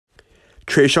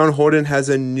Trayshawn Holden has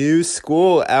a new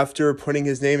school after putting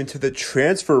his name into the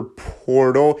transfer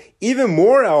portal. Even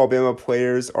more Alabama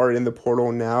players are in the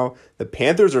portal now. The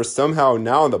Panthers are somehow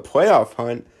now in the playoff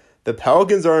hunt. The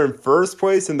Pelicans are in first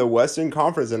place in the Western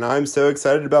Conference, and I'm so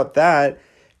excited about that.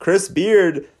 Chris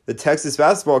Beard, the Texas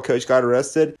basketball coach, got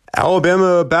arrested.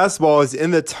 Alabama basketball is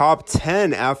in the top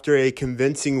 10 after a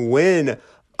convincing win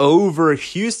over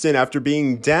Houston after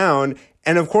being down.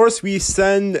 And of course, we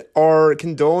send our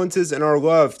condolences and our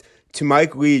love to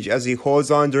Mike Leach as he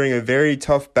holds on during a very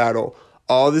tough battle.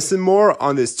 All this and more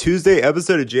on this Tuesday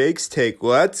episode of Jake's Take.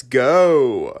 Let's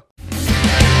go.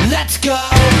 Let's go.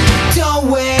 Don't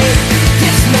wait.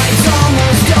 This night's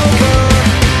almost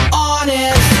over.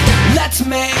 Honest. Let's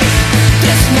make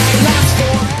this night last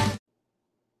forever.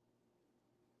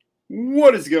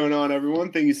 What is going on,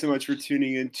 everyone? Thank you so much for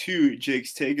tuning in to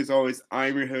Jake's Take. As always,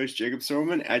 I'm your host, Jacob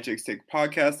Silverman, at Jake's Take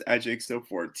Podcast, at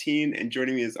JakeStill14. And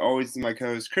joining me, as always, is my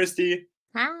co-host, Christy.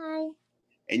 Hi.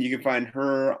 And you can find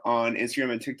her on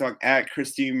Instagram and TikTok at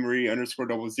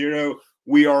ChristyMarie_00.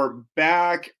 We are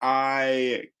back.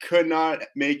 I could not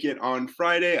make it on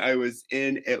Friday. I was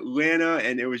in Atlanta,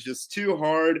 and it was just too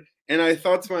hard. And I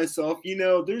thought to myself,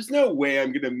 there's no way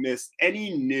I'm going to miss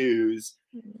any news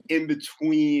in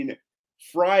between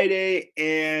Friday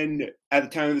and at the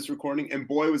time of this recording. And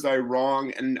boy, was I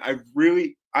wrong. And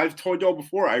I've told y'all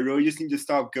before, I really just need to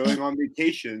stop going on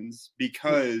vacations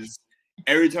because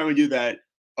every time I do that,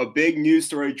 a big news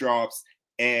story drops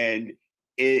and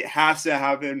it has to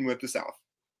happen with the South.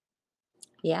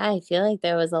 Yeah, I feel like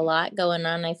there was a lot going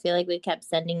on. I feel like we kept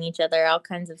sending each other all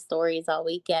kinds of stories all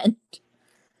weekend.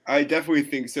 I definitely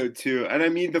think so too. And I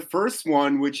mean, the first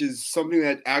one, which is something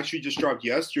that actually just dropped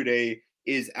yesterday,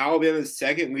 is Alabama's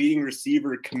second leading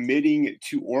receiver committing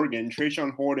to Oregon.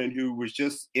 Trayshawn Holden, who was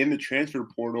just in the transfer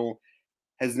portal,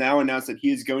 has now announced that he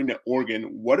is going to Oregon.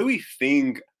 What do we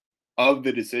think of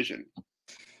the decision?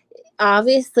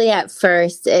 Obviously, at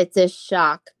first, it's a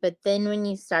shock. But then when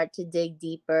you start to dig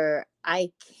deeper,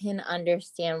 I can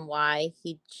understand why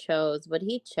he chose what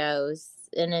he chose.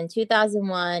 And in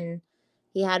 2001,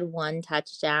 he had one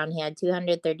touchdown. He had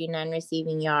 239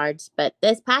 receiving yards. But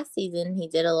this past season, he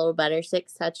did a little better,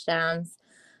 6 touchdowns,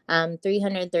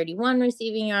 331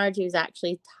 receiving yards. He was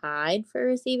actually tied for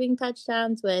receiving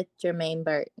touchdowns with Jermaine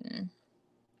Burton.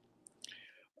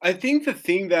 I think the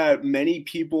thing that many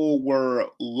people were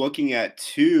looking at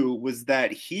too was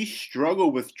that he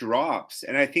struggled with drops.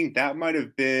 And I think that might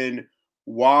have been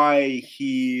why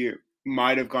he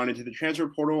might have gone into the transfer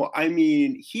portal. I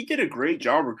mean, he did a great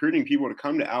job recruiting people to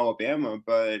come to Alabama,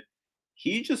 but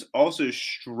he just also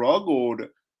struggled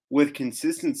with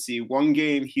consistency. One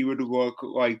game, he would look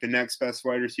like the next best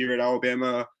wide receiver at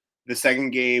Alabama. The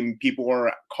second game, people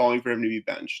were calling for him to be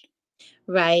benched.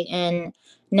 Right. And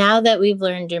now that we've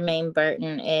learned Jermaine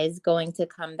Burton is going to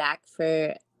come back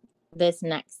for this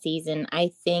next season,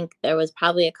 I think there was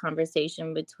probably a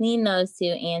conversation between those two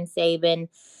and Saban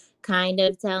kind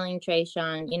of telling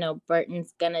Trayshawn,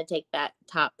 Burton's going to take that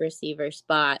top receiver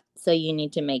spot. So you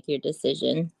need to make your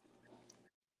decision.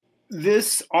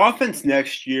 This offense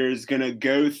next year is going to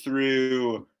go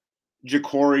through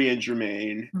Ja'Cory and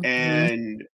Jermaine. Mm-hmm.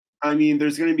 And I mean,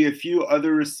 there's going to be a few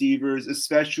other receivers,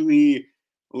 especially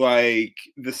like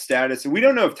the status. And we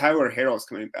don't know if Tyler Harrell's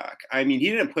coming back. I mean, he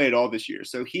didn't play at all this year,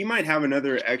 so he might have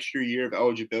another extra year of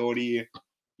eligibility.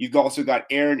 You've also got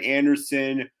Aaron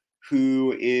Anderson,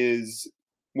 who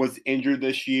was injured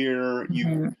this year. Mm-hmm.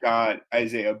 You've got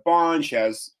Isaiah Bond,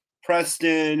 Chaz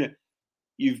Preston.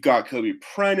 You've got Kobe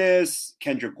Prentice,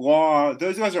 Kendrick Law.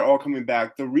 Those guys are all coming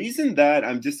back. The reason that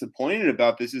I'm disappointed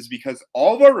about this is because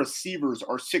all of our receivers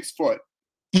are 6 foot.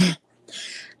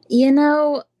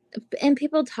 And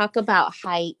people talk about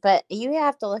height, but you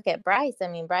have to look at Bryce. I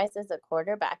mean, Bryce as a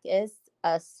quarterback is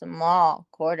a small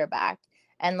quarterback.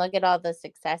 And look at all the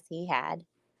success he had.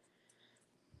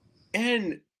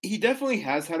 And he definitely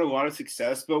has had a lot of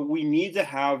success, but we need to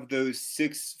have those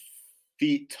 6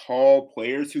 feet tall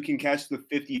players who can catch the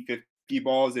 50-50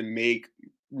 balls and make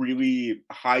really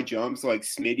high jumps like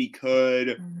Smitty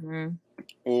could, Mm-hmm.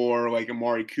 or like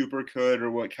Amari Cooper could, or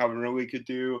what Calvin Ridley could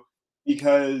do.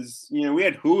 Because, we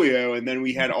had Julio, and then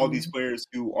we had all these players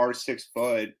who are 6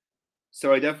 foot.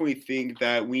 So I definitely think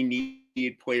that we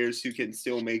need players who can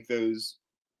still make those,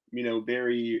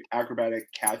 very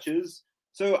acrobatic catches.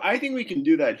 So I think we can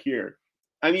do that here.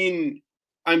 I mean,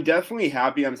 I'm definitely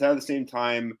happy. I'm sad at the same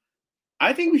time.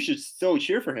 I think we should still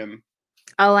cheer for him.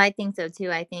 Oh, I think so too.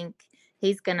 I think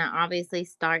he's going to obviously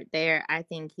start there. I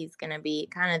think he's going to be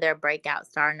kind of their breakout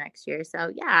star next year.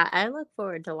 So, yeah, I look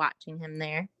forward to watching him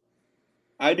there.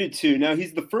 I do too. Now,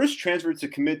 he's the first transfer to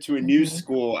commit to a new Mhm.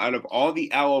 school out of all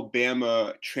the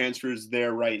Alabama transfers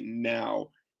there right now.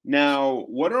 Now,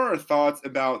 what are our thoughts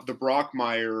about the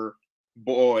Brockmeyer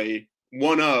boy,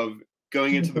 one of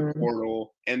going into the Mhm.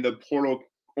 portal and the portal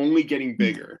only getting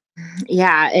bigger?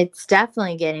 Yeah, it's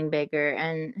definitely getting bigger,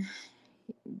 and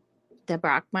the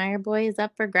Brockmeyer boy is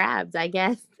up for grabs. I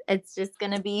guess it's just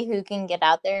going to be who can get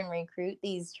out there and recruit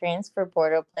these transfer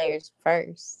portal players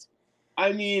first.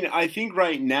 I mean, I think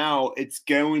right now it's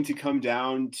going to come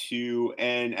down to,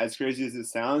 and as crazy as it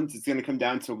sounds, it's going to come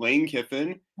down to Lane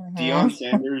Kiffin, Deion Mhm.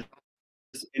 Sanders,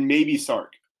 and maybe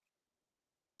Sark.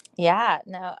 Yeah,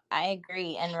 no, I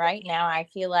agree. And right now, I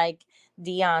feel like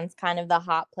Dion's kind of the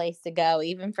hot place to go,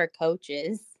 even for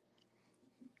coaches.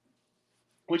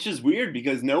 Which is weird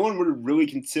because no one would have really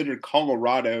considered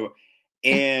Colorado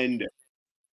and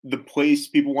the place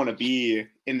people wanna be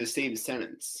in the same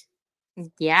sentence.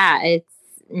 Yeah,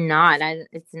 it's not.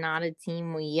 It's not a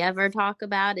team we ever talk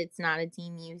about. It's not a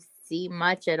team you see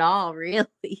much at all,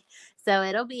 really. So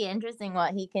it'll be interesting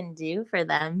what he can do for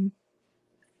them.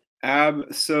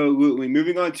 Absolutely.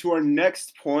 Moving on to our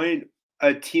next point,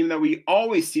 a team that we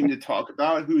always seem to talk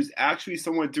about who's actually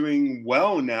somewhat doing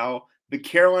well now, the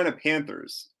Carolina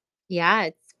Panthers. Yeah,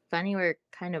 it's funny we're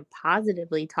kind of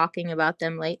positively talking about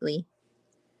them lately.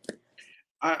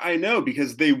 I know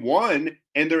because they won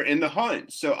and they're in the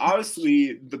hunt. So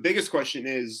obviously the biggest question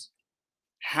is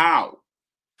how?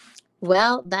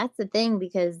 Well, that's the thing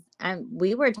because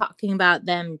we were talking about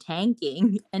them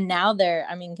tanking, and now they're,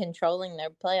 controlling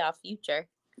their playoff future.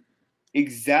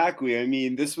 Exactly. I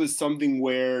mean, this was something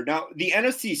where now the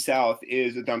NFC South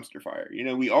is a dumpster fire. You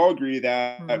know, we all agree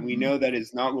that we Mhm. know that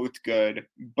it's not looked good,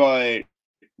 but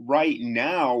right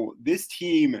now, this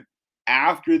team,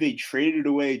 after they traded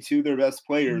away two of their best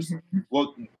players, Mhm.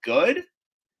 look good.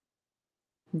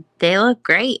 They look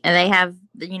great, and they have,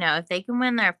 if they can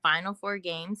win their final 4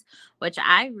 games, which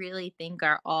I really think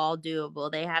are all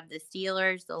doable. They have the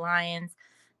Steelers, the Lions,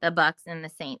 the Bucks, and the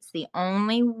Saints. The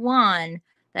only one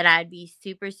that I'd be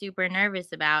super, super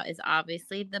nervous about is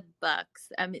obviously the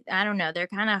Bucks. I mean, I don't know, they're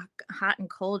kinda hot and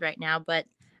cold right now, but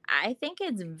I think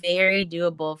it's very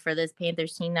doable for this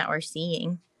Panthers team that we're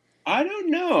seeing. I don't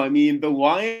know. I mean, the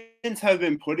Lions have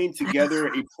been putting together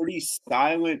a pretty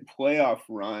silent playoff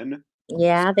run.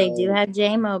 Yeah, they do So have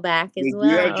JMO back as they do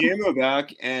have well. Jamo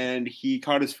back, and he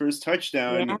caught his first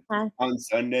touchdown Yeah. on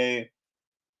Sunday.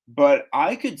 But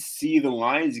I could see the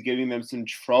Lions giving them some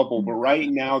trouble, but right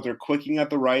now they're clicking at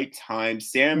the right time.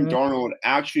 Sam Mhm. Darnold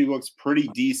actually looks pretty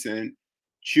decent.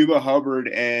 Chuba Hubbard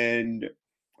and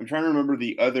I'm trying to remember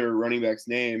the other running back's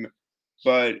name,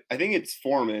 but I think it's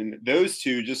Foreman. Those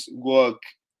two just look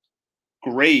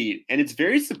great, and it's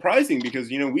very surprising because,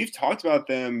 we've talked about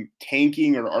them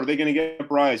tanking or are they gonna get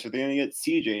Bryce? Are they gonna get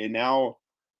CJ? And now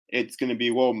it's gonna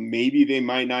be, well, maybe they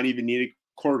might not even need a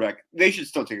quarterback. They should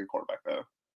still take a quarterback, though.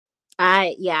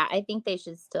 I think they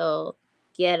should still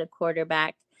get a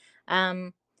quarterback.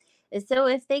 Um, so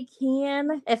if they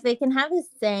can have the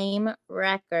same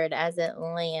record as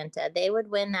Atlanta, they would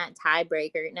win that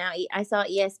tiebreaker. Now, I saw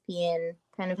ESPN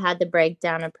kind of had the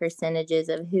breakdown of percentages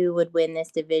of who would win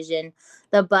this division.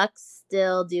 The Bucks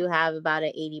still do have about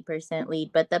an 80%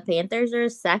 lead, but the Panthers are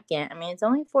second. I mean, it's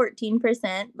only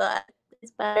 14%, but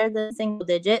it's better than single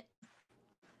digit.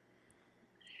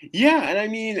 Yeah, and I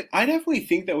mean, I definitely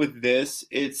think that with this,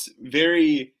 it's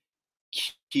very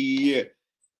key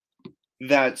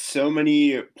that so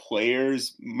many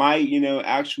players might,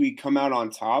 actually come out on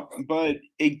top, but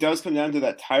it does come down to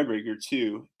that tiebreaker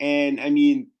too. And I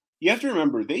mean, you have to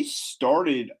remember they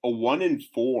started a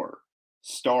 1-4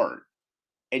 start,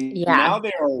 and Yeah. now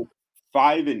they are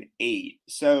 5-8.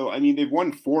 So I mean, they've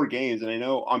won 4 games, and I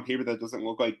know on paper that doesn't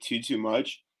look like too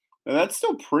much, but that's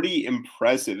still pretty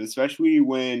impressive, especially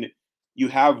when you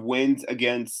have wins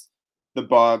against the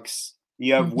Bucks,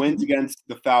 you have wins Mhm. against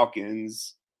the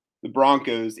Falcons, the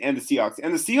Broncos, and the Seahawks.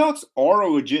 And the Seahawks are a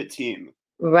legit team.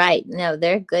 Right. No,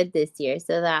 they're good this year,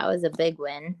 so that was a big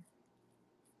win.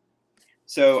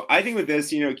 So I think with this,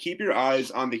 keep your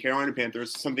eyes on the Carolina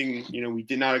Panthers, something, we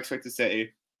did not expect to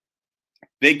say.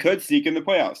 They could sneak in the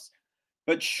playoffs.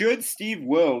 But should Steve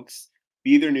Wilkes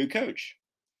be their new coach?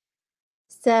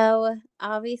 So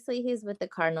obviously he's with the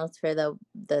Cardinals for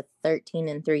the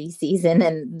 13-3 season,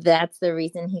 and that's the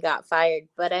reason he got fired.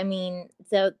 But I mean,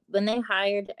 so when they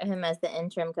hired him as the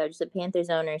interim coach, the Panthers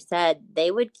owner said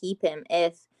they would keep him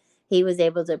if he was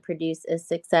able to produce a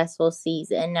successful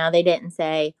season. Now they didn't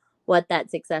say what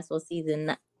that successful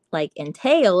season like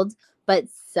entailed, but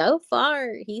so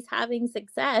far he's having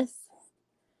success.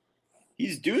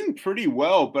 He's doing pretty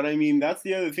well, but I mean, that's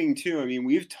the other thing too. I mean,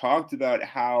 we've talked about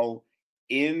how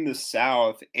in the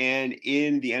South and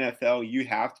in the NFL, you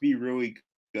have to be really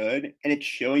good, and it's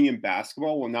showing in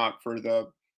basketball. Well, not for the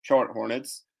Charlotte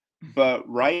Hornets, but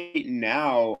right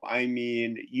now, I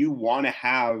mean, you want to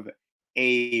have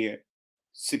a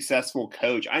successful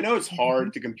coach. I know it's Mhm.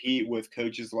 hard to compete with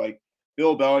coaches like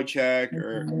Bill Belichick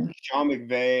or Mhm. Sean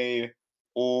McVay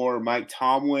or Mike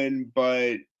Tomlin,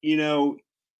 but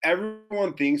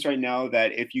everyone thinks right now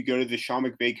that if you go to the Sean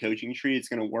McVay coaching tree, it's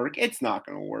going to work. It's not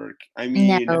going to work. I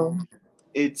mean, No.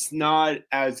 it's not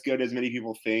as good as many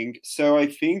people think. So I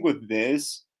think with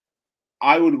this,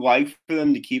 I would like for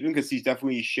them to keep him because he's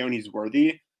definitely shown he's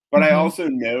worthy. But I Mhm. also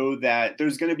know that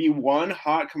there's going to be one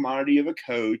hot commodity of a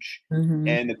coach, Mhm.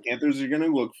 and the Panthers are going to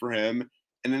look for him,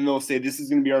 and then they'll say this is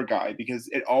going to be our guy because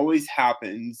it always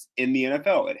happens in the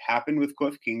NFL. It happened with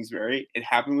Cliff Kingsbury, it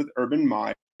happened with Urban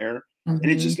Meyer, and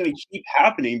it's Mhm. just going to keep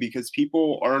happening because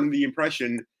people are under the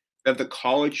impression that the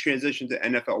college transition to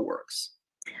NFL works.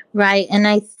 Right. And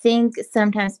I think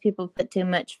sometimes people put too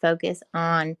much focus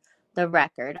on the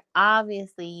record.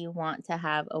 Obviously, you want to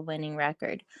have a winning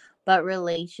record, but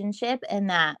relationship in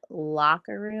that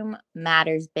locker room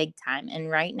matters big time. And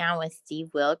right now, with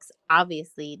Steve Wilkes,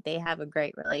 obviously, they have a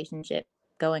great relationship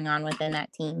going on within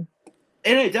that team.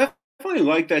 And I definitely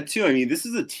like that too. I mean, this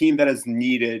is a team that has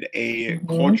needed a Mhm.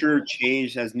 culture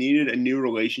change, has needed a new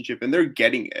relationship, and they're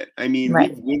getting it. I mean,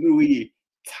 Right. we've literally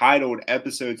titled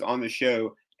episodes on the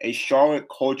show a Charlotte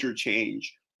culture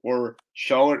change or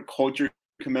Charlotte culture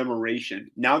commemoration.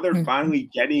 Now they're Mhm. finally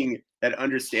getting that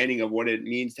understanding of what it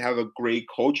means to have a great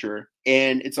culture.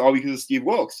 And it's all because of Steve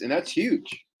Wilkes, and that's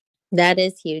huge. That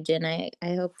is huge. And I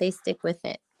hope they stick with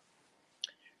it.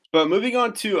 But moving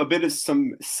on to a bit of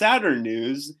some sadder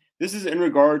news, this is in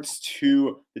regards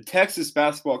to the Texas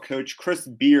basketball coach Chris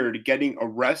Beard getting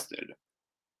arrested.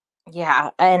 Yeah.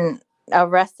 And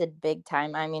arrested big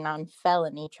time. I mean, on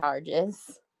felony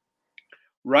charges.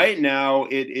 Right now,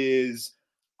 it is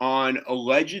on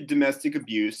alleged domestic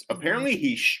abuse. Mhm. Apparently,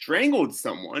 he strangled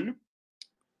someone.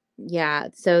 Yeah,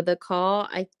 so the call,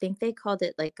 I think they called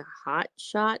it like a hot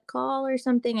shot call or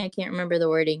something. I can't remember the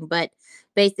wording, but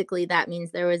basically that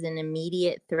means there was an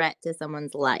immediate threat to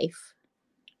someone's life.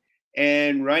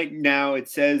 And right now, it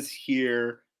says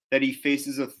here that he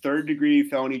faces a third-degree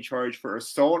felony charge for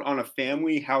assault on a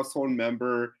family household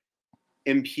member,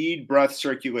 impede breath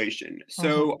circulation.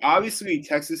 So Mhm. obviously,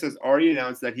 Texas has already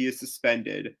announced that he is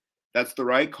suspended. That's the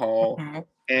right call. Mhm.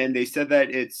 And they said that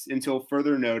it's until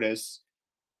further notice.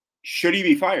 Should he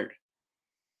be fired?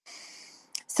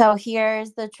 So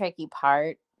here's the tricky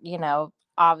part,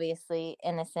 obviously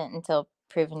innocent until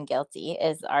proven guilty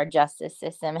is our justice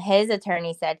system. His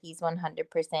attorney said he's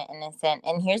 100% innocent.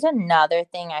 And here's another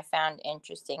thing I found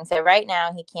interesting. So right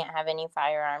now he can't have any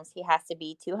firearms. He has to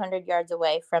be 200 yards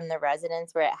away from the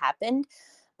residence where it happened.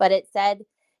 But it said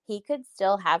he could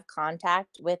still have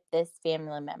contact with this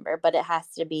family member, but it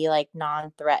has to be like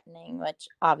non-threatening, which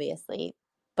obviously,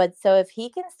 but so if he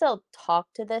can still talk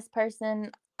to this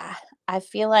person, I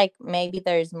feel like maybe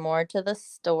there's more to the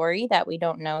story that we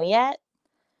don't know yet.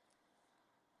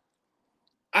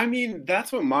 I mean,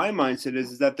 that's what my mindset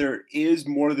is that there is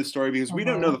more to the story because we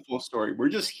don't know Mhm. the full story. We're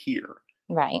just here.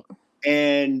 Right.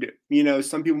 And,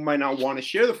 some people might not want to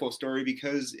share the full story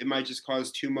because it might just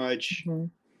cause too much Mhm.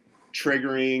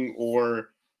 triggering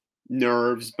or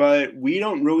nerves, but we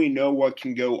don't really know what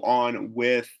can go on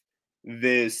with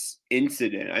this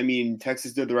incident. I mean,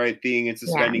 Texas did the right thing in Yeah.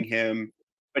 suspending him,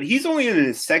 but he's only in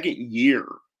his second year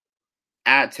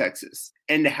at Texas.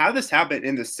 And to have this happen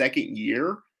in the second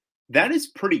year, that is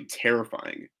pretty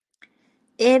terrifying.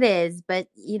 It is, but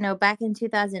back in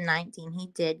 2019, he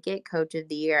did get coach of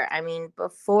the year. I mean,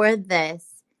 before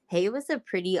this, he was a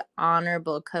pretty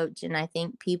honorable coach, and I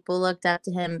think people looked up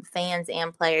to him, fans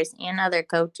and players and other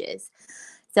coaches.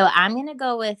 So I'm gonna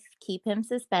go with keep him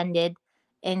suspended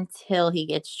until he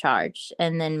gets charged,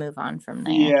 and then move on from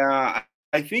there. Yeah,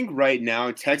 I think right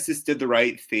now Texas did the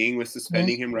right thing with Mhm.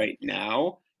 suspending him right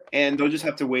now, and they'll just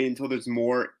have to wait until there's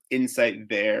more insight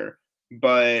there.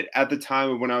 But at the time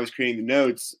of when I was creating the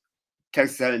notes,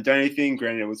 Texas hadn't done anything.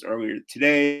 Granted, it was earlier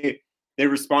today. They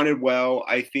responded well.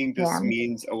 I think this Yeah,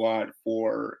 means a lot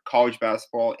for college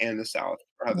basketball and the South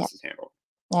for how yeah, this is handled.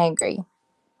 I agree.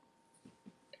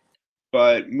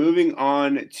 But moving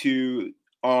on to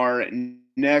our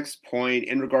next point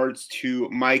in regards to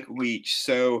Mike Leach.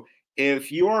 So,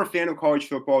 if you are a fan of college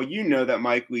football, you know that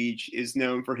Mike Leach is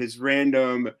known for his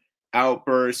random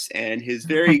outbursts and his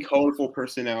very colorful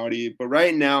personality. But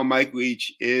right now, Mike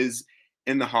Leach is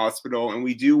in the hospital, and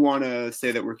we do want to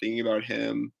say that we're thinking about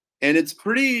him. And it's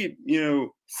pretty,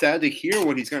 sad to hear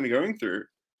what he's kind of going through.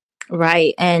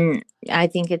 Right. And I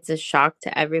think it's a shock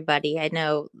to everybody. I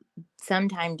know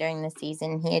sometime during the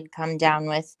season he had come down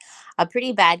with a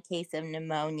pretty bad case of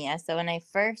pneumonia. So when I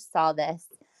first saw this,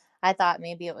 I thought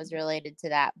maybe it was related to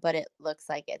that, but it looks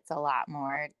like it's a lot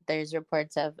more. There's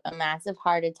reports of a massive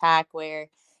heart attack where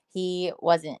he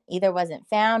wasn't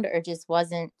found or just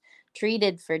wasn't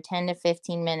treated for 10 to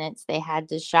 15 minutes. They had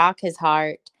to shock his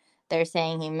heart. They're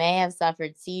saying he may have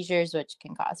suffered seizures, which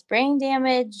can cause brain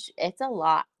damage. It's a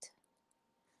lot.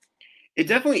 It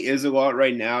definitely is a lot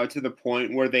right now, to the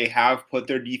point where they have put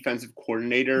their defensive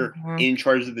coordinator Mhm. in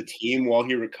charge of the team while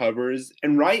he recovers.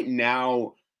 And right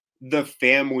now, the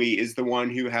family is the one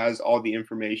who has all the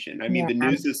information. I mean, Yeah. the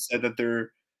news has said that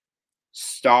they're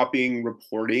stopping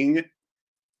reporting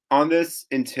on this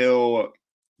until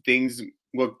things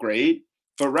look great.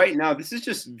 But right now, this is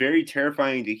just very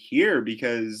terrifying to hear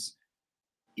because,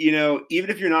 even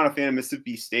if you're not a fan of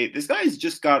Mississippi State, this guy's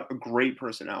just got a great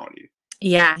personality.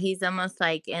 Yeah, he's almost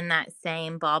like in that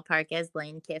same ballpark as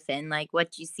Lane Kiffin. Like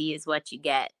what you see is what you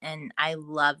get. And I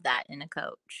love that in a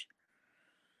coach.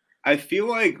 I feel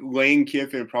like Lane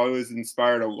Kiffin probably was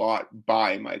inspired a lot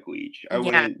by Mike Leach. I Yeah.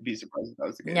 wouldn't be surprised if that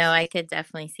was the No, case. I could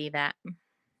definitely see that.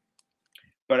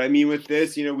 But I mean, with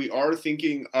this, we are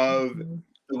thinking of Mhm.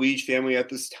 the Leach family at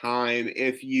this time.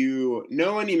 If you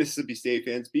know any Mississippi State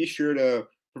fans, be sure to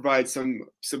provide some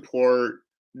support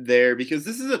there because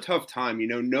this is a tough time.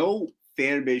 No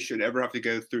fan base should ever have to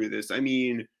go through this. I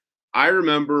mean, I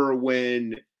remember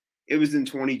when it was in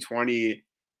 2020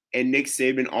 and Nick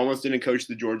Saban almost didn't coach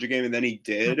the Georgia game, and then he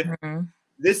did. Mhm.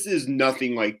 This is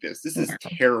nothing like this. This is No.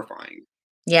 terrifying.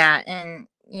 Yeah, and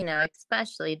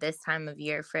especially this time of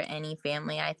year for any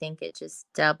family, I think it just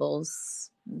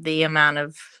doubles the amount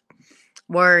of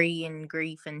worry and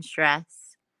grief and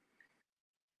stress.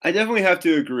 I definitely have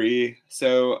to agree.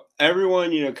 So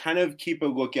everyone, kind of keep a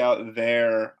lookout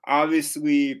there.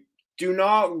 Obviously, do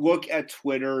not look at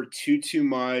Twitter too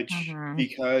much Mhm.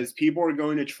 because people are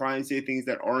going to try and say things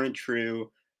that aren't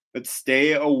true, but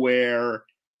stay aware.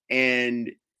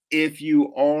 And if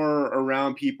you are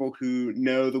around people who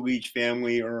know the Leach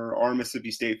family or are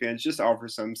Mississippi State fans, just offer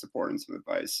some support and some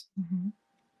advice. Mhm.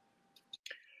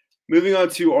 Moving on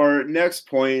to our next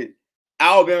point,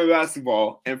 Alabama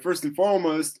basketball. And first and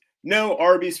foremost, no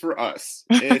Arby's for us.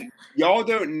 If y'all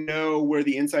don't know where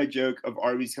the inside joke of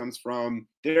Arby's comes from,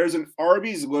 there's an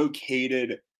Arby's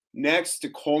located next to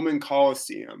Coleman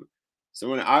Coliseum. So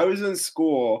when I was in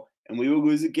school and we would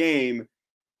lose a game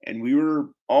and we were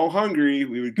all hungry,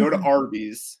 we would go to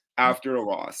Arby's after a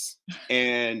loss.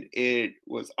 And it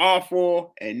was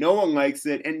awful and no one likes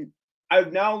it. And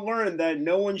I've now learned that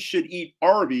no one should eat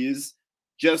Arby's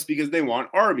just because they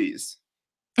want Arby's.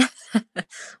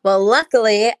 Well,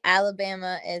 luckily,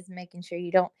 Alabama is making sure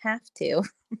you don't have to.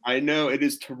 I know it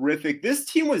is terrific. This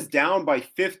team was down by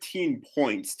 15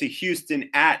 points to Houston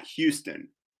at Houston.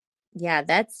 Yeah,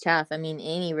 that's tough. I mean,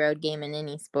 any road game in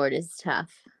any sport is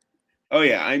tough. Oh,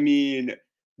 yeah. I mean,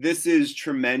 this is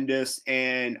tremendous.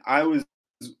 And I was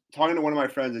talking to one of my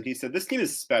friends, and he said, this team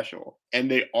is special.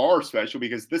 And they are special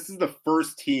because this is the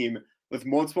first team with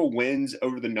multiple wins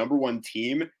over the number one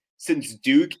team since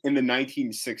Duke in the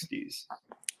 1960s.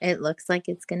 It looks like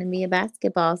it's going to be a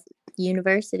basketball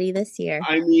university this year.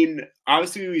 I mean,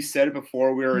 obviously, we said it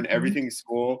before, we were in Mhm. everything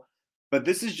school, but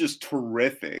this is just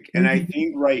terrific. And I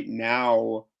think right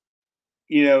now,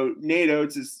 Nate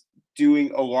Oates is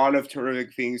doing a lot of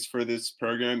terrific things for this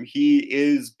program. He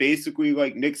is basically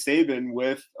like Nick Saban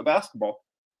with a basketball.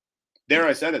 There,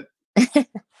 I said it.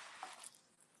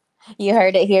 You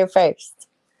heard it here first.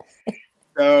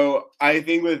 So I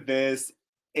think with this,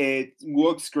 it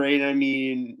looks great. I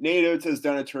mean, Nate Oates has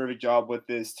done a terrific job with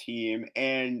this team,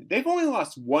 and they've only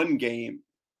lost one game,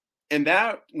 and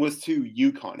that was to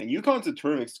UConn. And UConn's a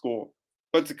terrific school.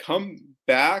 But to come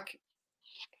back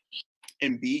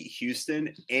and beat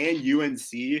Houston and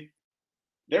UNC,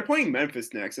 they're playing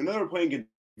Memphis next, and then they're playing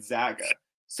Gonzaga.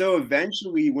 So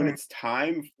eventually, when it's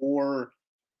time for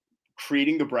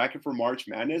creating the bracket for March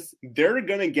Madness, they're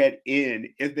going to get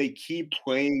in if they keep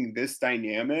playing this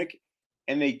dynamic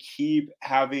and they keep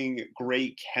having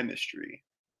great chemistry.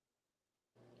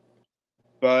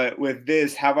 But with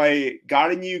this, have I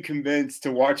gotten you convinced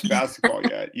to watch basketball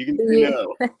yet? You can say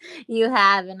no. You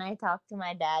have, and I talked to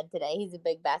my dad today. He's a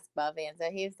big basketball fan,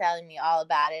 so he was telling me all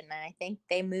about it, and I think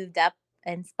they moved up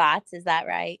in spots. Is that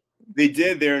right? They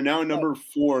did. They're now number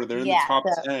 4. They're in the top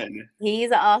so 10.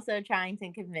 He's also trying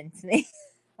to convince me.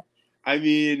 I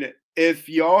mean, if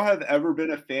y'all have ever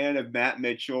been a fan of Matt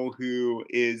Mitchell, who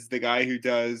is the guy who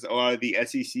does a lot of the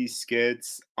SEC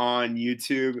skits on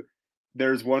YouTube,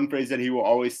 there's one phrase that he will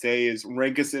always say is,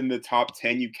 rank us in the top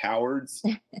 10, you cowards.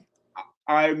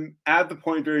 I'm at the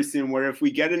point very soon where if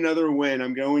we get another win,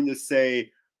 I'm going to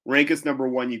say, rank us number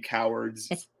one, you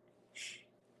cowards.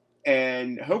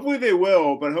 And hopefully they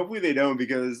will, but hopefully they don't,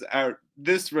 because at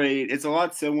this rate, it's a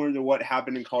lot similar to what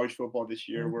happened in college football this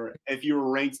year, where if you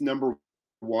were ranked number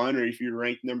one or if you were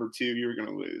ranked number two, you were going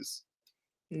to lose.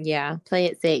 Yeah, play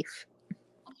it safe.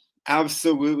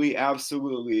 Absolutely,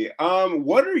 absolutely.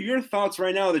 What are your thoughts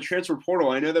right now on the transfer portal?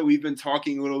 I know that we've been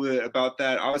talking a little bit about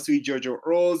that. Obviously, JoJo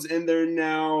Earl's in there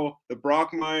now. The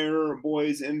Brockmeyer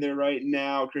boys in there right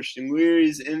now. Christian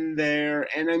Leary's in there.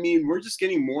 And I mean, we're just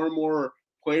getting more and more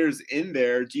players in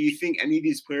there. Do you think any of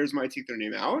these players might take their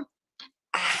name out?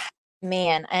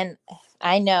 Man, and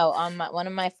I know on one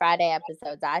of my Friday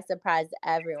episodes, I surprised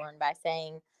everyone by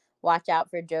saying, watch out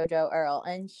for JoJo Earl.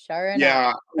 And sure enough,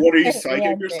 Yeah. What are you, it psychic or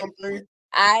answered. something?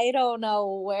 I don't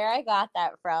know where I got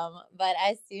that from, but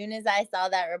as soon as I saw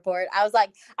that report, I was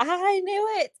like, I knew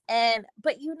it.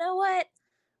 But you know what?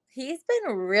 He's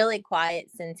been really quiet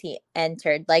since he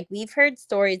entered. Like, we've heard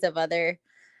stories of other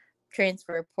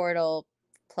transfer portal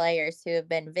players who have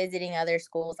been visiting other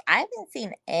schools. I haven't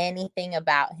seen anything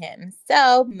about him.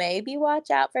 So maybe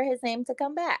watch out for his name to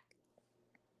come back.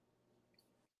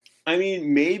 I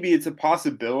mean, maybe it's a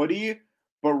possibility,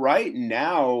 but right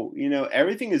now,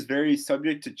 everything is very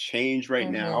subject to change right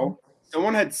now.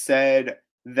 Someone had said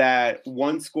that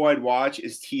one school I'd watch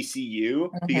is TCU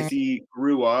because he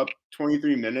grew up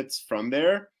 23 minutes from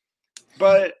there.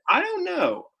 But I don't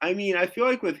know. I mean, I feel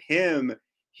like with him,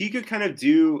 he could kind of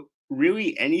do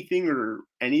really anything or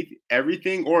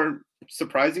everything, or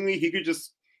surprisingly, he could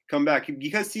just come back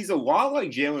because he's a lot like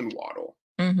Jalen Waddle.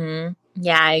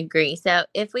 Yeah, I agree. So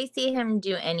if we see him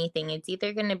do anything, it's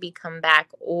either going to be come back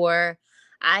or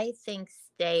I think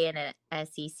stay in an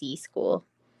SEC school.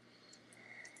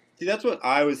 See, that's what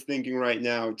I was thinking right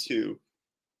now, too.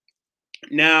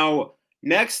 Now,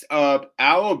 next up,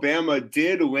 Alabama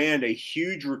did land a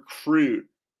huge recruit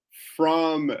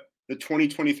from the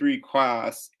 2023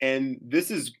 class. And this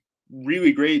is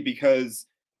really great because,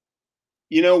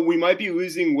 we might be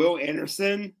losing Will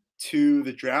Anderson to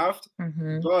the draft,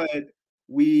 but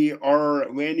we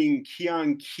are landing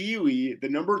Keon Keeley, the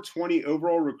number 20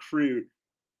 overall recruit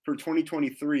for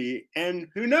 2023. And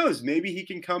who knows, maybe he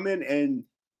can come in and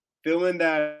fill in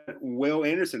that Will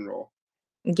Anderson role.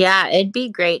 Yeah, it'd be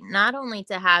great not only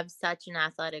to have such an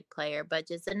athletic player, but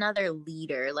just another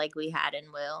leader like we had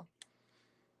in Will.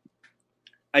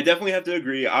 I definitely have to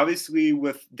agree. Obviously,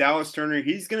 with Dallas Turner,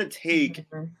 he's going to take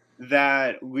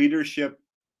that leadership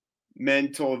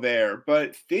mental there.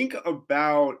 But think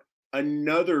about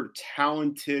another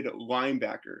talented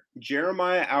linebacker,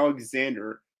 Jeremiah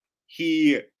Alexander.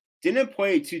 He didn't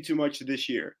play too much this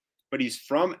year, but he's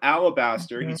from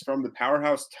Alabaster. He's from the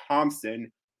powerhouse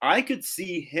Thompson. I could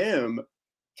see him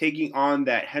taking on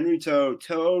that Henry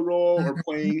To'o role or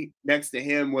playing next to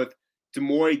him with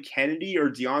Demouy Kennedy or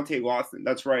Deontay Lawson.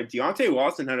 That's right. Deontay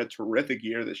Lawson had a terrific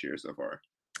year this year so far.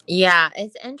 Yeah,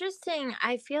 it's interesting.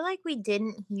 I feel like we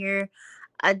didn't hear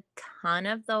a ton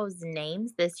of those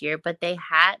names this year, but they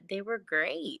were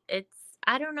great.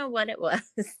 I don't know what it was.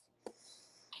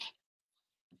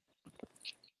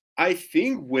 I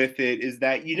think with it is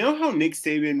that, how Nick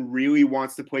Saban really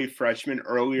wants to play freshmen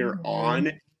earlier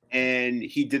on, and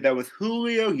he did that with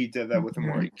Julio, he did that with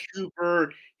Amari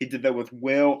Cooper, he did that with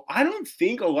Will. I don't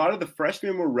think a lot of the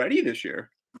freshmen were ready this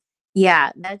year.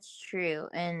 Yeah, that's true.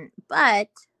 But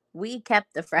we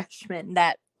kept the freshmen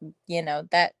that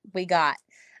we got.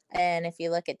 And if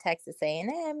you look at Texas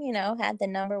A&M, had the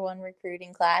number one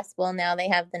recruiting class. Well, now they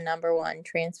have the number one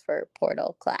transfer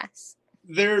portal class.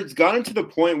 There's gotten to the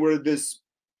point where this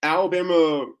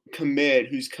Alabama commit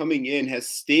who's coming in has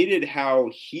stated how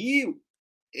he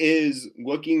is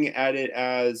looking at it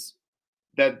as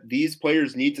that these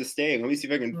players need to stay. Let me see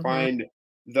if I can find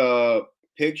the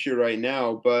picture right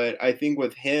now. But I think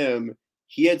with him,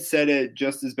 he had said it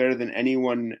just as better than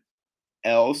anyone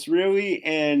else, really.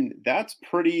 And that's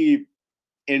pretty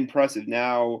impressive.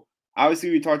 Now,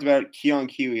 obviously, we talked about Keon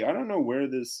Keeley. I don't know where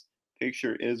this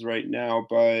picture is right now,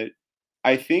 but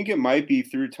I think it might be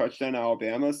through Touchdown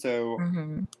Alabama. So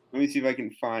let me see if I can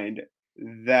find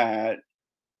that.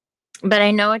 But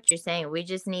I know what you're saying. We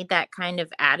just need that kind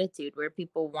of attitude where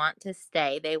people want to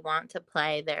stay. They want to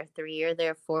play their 3 or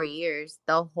their 4 years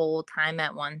the whole time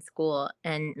at one school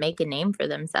and make a name for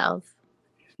themselves.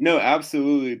 No,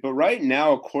 absolutely. But right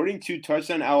now, according to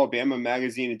Touchdown Alabama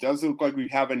magazine, it does look like we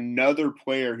have another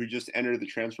player who just entered the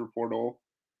transfer portal.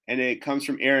 And it comes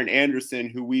from Aaron Anderson,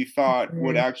 who we thought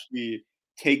would actually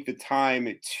take the time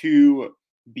to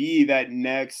be that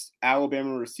next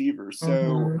Alabama receiver.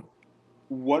 So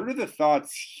what are the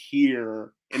thoughts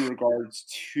here in regards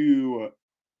to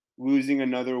losing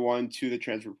another one to the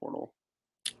transfer portal?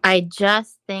 I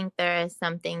just think there is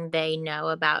something they know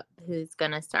about who's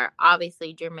going to start.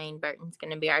 Obviously, Jermaine Burton's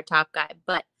going to be our top guy,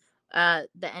 but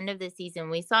the end of the season,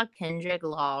 we saw Kendrick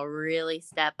Law really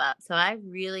step up. So I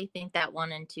really think that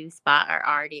 1 and 2 spot are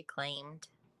already claimed.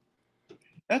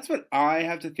 That's what I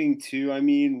have to think too. I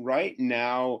mean, right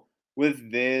now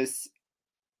with this,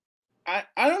 I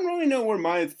don't really know where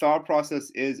my thought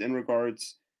process is in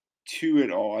regards to it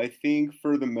all. I think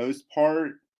for the most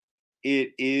part,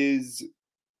 it is,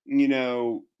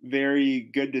 very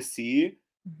good to see.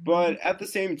 But at the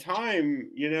same time,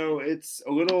 it's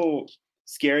a little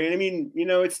scary. And I mean,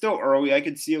 it's still early. I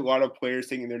could see a lot of players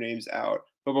taking their names out.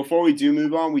 But before we do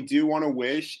move on, we do want to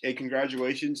wish a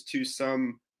congratulations to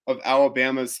some of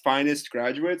Alabama's finest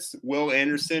graduates: Will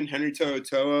Anderson, Henry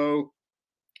To'oTo'o,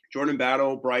 Jordan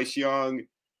Battle, Bryce Young,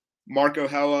 Marco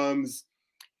Hellums,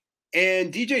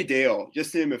 and DJ Dale,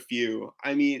 just to name a few.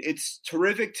 I mean, it's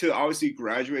terrific to obviously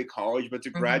graduate college, but to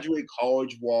graduate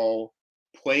college while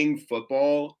playing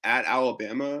football at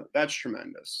Alabama, that's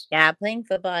tremendous. Yeah, playing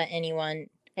football at any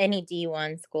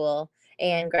D1 school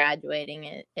and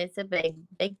graduating it's a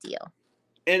big deal.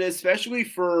 And especially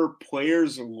for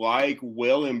players like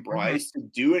Will and Bryce to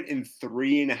do it in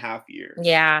 3.5 years.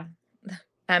 Yeah.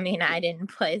 I mean, I didn't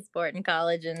play sport in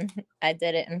college and I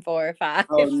did it in 4 or 5.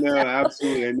 Oh, no,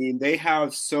 absolutely. I mean, they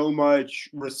have so much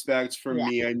respect for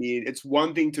me. I mean, it's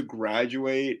one thing to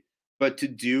graduate, but to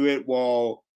do it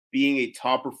while being a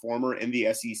top performer in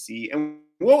the SEC. And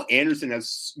Will Anderson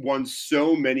has won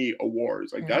so many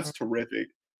awards. Like, that's terrific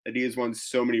that he has won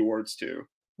so many awards too.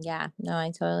 Yeah, no, I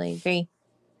totally agree.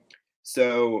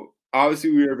 So,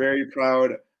 obviously, we are very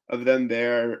proud of them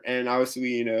there. And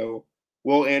obviously,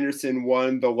 Will Anderson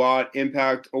won the Lott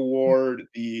Impact Award,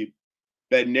 the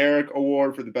Bednarik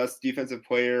Award for the best defensive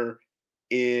player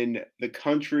in the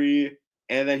country.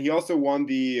 And then he also won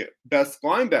the best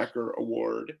linebacker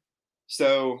award.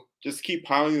 So just keep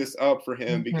piling this up for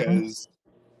him because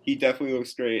he definitely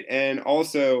looks great. And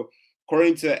also,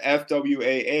 according to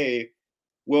FWAA,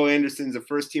 Will Anderson's a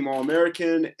first-team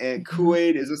All-American, and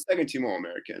Kool-Aid is a second-team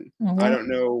All-American. I don't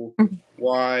know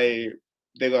why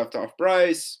they left off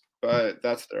Bryce, but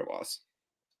that's their loss.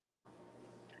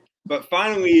 But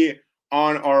finally,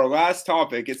 on our last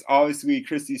topic, it's obviously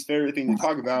Christy's favorite thing to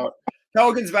talk about,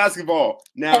 Pelicans basketball.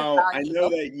 Now, I know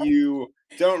that you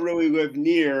don't really live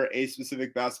near a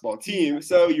specific basketball team,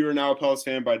 so you are now a Pelicans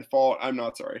fan by default. I'm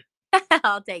not sorry.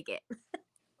 I'll take it.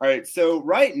 All right, so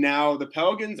right now, the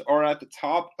Pelicans are at the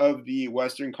top of the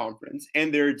Western Conference,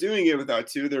 and they're doing it without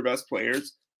two of their best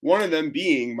players, one of them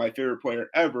being my favorite player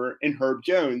ever, in Herb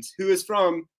Jones, who is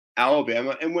from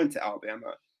Alabama and went to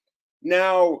Alabama.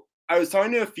 Now, I was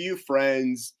talking to a few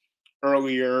friends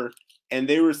earlier, and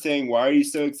they were saying, why are you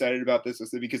so excited about this? I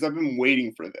said, because I've been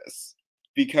waiting for this.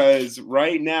 Because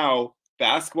right now,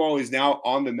 basketball is now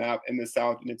on the map in the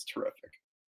South, and it's terrific.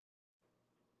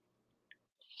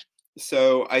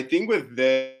 So I think with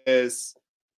this,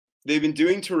 they've been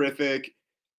doing terrific.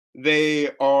 They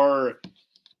are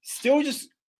still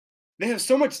they have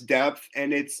so much depth,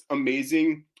 and it's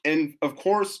amazing. And, of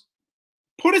course,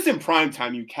 put us in prime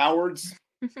time, you cowards.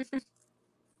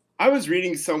 I was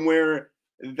reading somewhere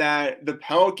that the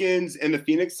Pelicans and the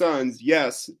Phoenix Suns,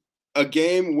 yes, a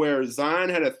game where Zion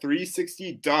had a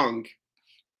 360 dunk,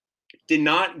 did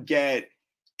not get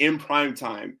in prime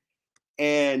time.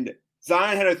 And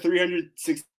Zion had a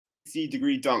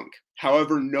 360-degree dunk.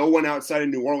 However, no one outside of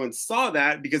New Orleans saw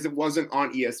that because it wasn't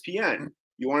on ESPN.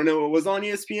 You want to know what was on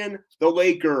ESPN? The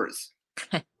Lakers.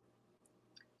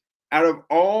 Out of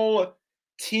all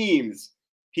teams,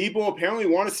 people apparently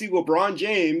want to see LeBron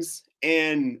James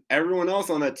and everyone else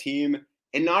on that team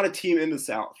and not a team in the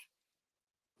South.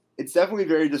 It's definitely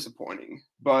very disappointing.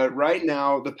 But right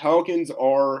now, the Pelicans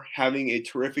are having a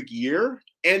terrific year,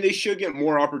 and they should get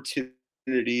more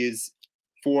opportunities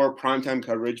for primetime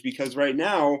coverage because right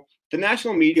now, the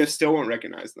national media still won't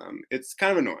recognize them. It's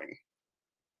kind of annoying.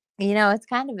 It's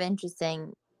kind of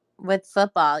interesting. With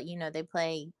football, they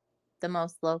play the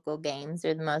most local games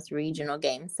or the most regional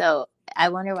games. So I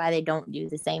wonder why they don't do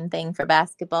the same thing for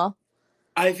basketball.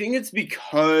 I think it's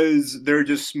because there are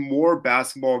just more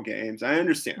basketball games. I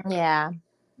understand that. Yeah.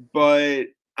 But,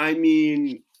 I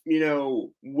mean,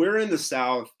 we're in the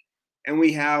South, and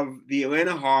we have the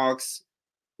Atlanta Hawks,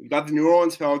 we've got the New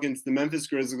Orleans Pelicans, the Memphis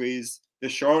Grizzlies, the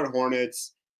Charlotte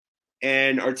Hornets,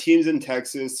 and our teams in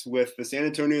Texas with the San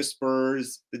Antonio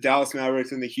Spurs, the Dallas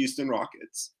Mavericks, and the Houston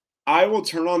Rockets. I will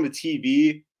turn on the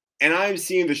TV, and I'm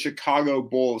seeing the Chicago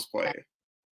Bulls play.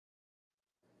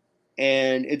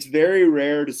 And it's very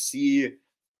rare to see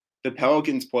the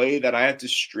Pelicans play that I have to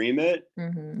stream it.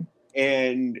 Mm-hmm.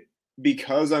 And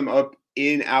because I'm up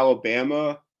in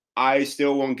Alabama, I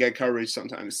still won't get coverage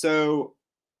sometimes. So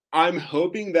I'm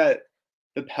hoping that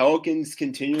the Pelicans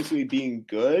continuously being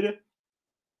good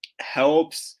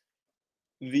helps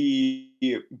the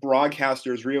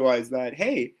broadcasters realize that,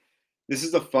 hey, this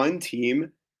is a fun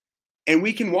team and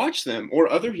we can watch them,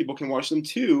 or other people can watch them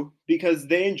too, because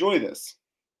they enjoy this.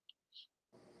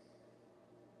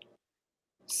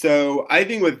 So I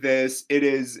think with this, it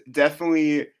is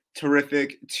definitely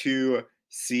terrific to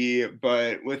see.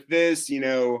 But with this,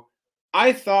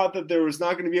 I thought that there was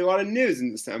not going to be a lot of news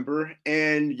in December,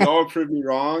 and y'all proved me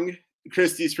wrong.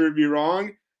 Christy's proved me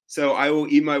wrong. So I will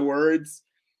eat my words.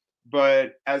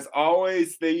 But as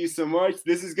always, thank you so much.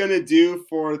 This is going to do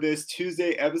for this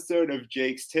Tuesday episode of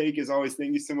Jake's Take. As always,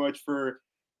 thank you so much for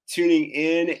tuning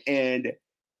in and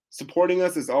supporting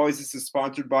us. As always, this is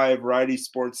sponsored by Variety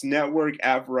Sports Network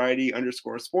at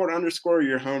Variety_Sport_,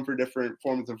 your home for different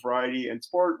forms of variety and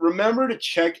sport. Remember to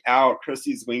check out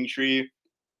Christy's Linktree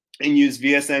and use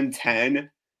VSN10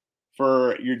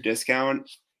 for your discount.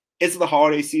 It's the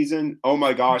holiday season. Oh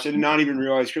my gosh, I did not even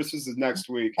realize Christmas is next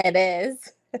week. It is.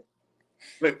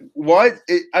 But what?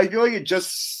 I feel like it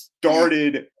just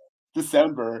started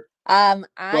December.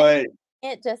 But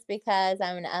it just because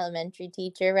I'm an elementary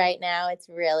teacher right now, it's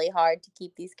really hard to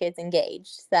keep these kids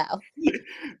engaged. So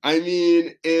I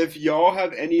mean, if y'all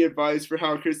have any advice for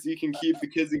how Christy can keep the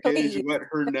kids engaged, Please. let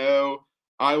her know.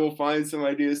 I will find some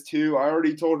ideas too. I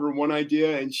already told her one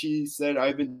idea and she said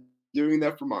I've been doing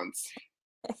that for months.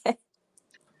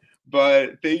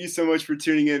 But thank you so much for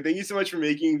tuning in. Thank you so much for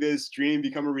making this dream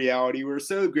become a reality. We're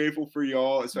so grateful for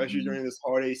y'all, especially during this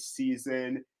holiday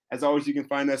season. As always, you can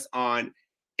find us on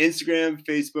Instagram,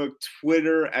 Facebook,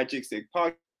 Twitter at Jake's Take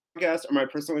Podcast, or my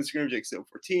personal Instagram,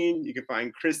 JakeSale14. You can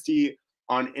find Christy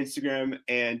on Instagram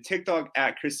and TikTok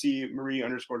at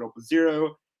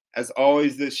ChristyMarie_00. As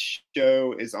always, this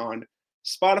show is on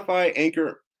Spotify,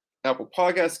 Anchor, Apple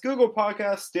Podcasts, Google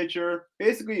Podcasts, Stitcher,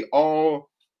 basically all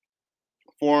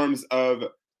forms of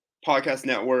podcast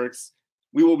networks.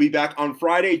 We will be back on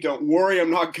Friday. Don't worry, I'm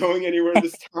not going anywhere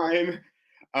this time.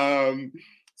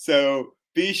 So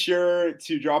be sure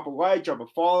to drop a like, drop a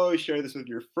follow, share this with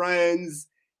your friends.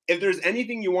 If there's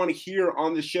anything you want to hear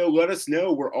on the show, let us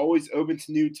know. We're always open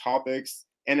to new topics.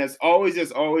 And as always,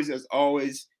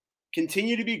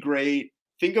 continue to be great.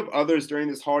 Think of others during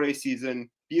this holiday season.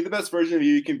 Be the best version of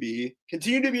you can be.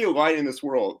 Continue to be a light in this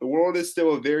world. The world is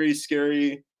still a very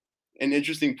scary and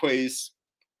interesting place.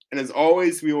 And as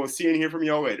always, we will see and hear from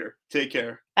y'all later. Take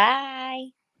care. Bye.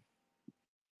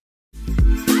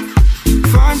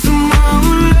 Find someone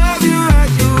who love you right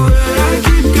the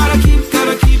way.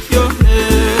 Gotta keep your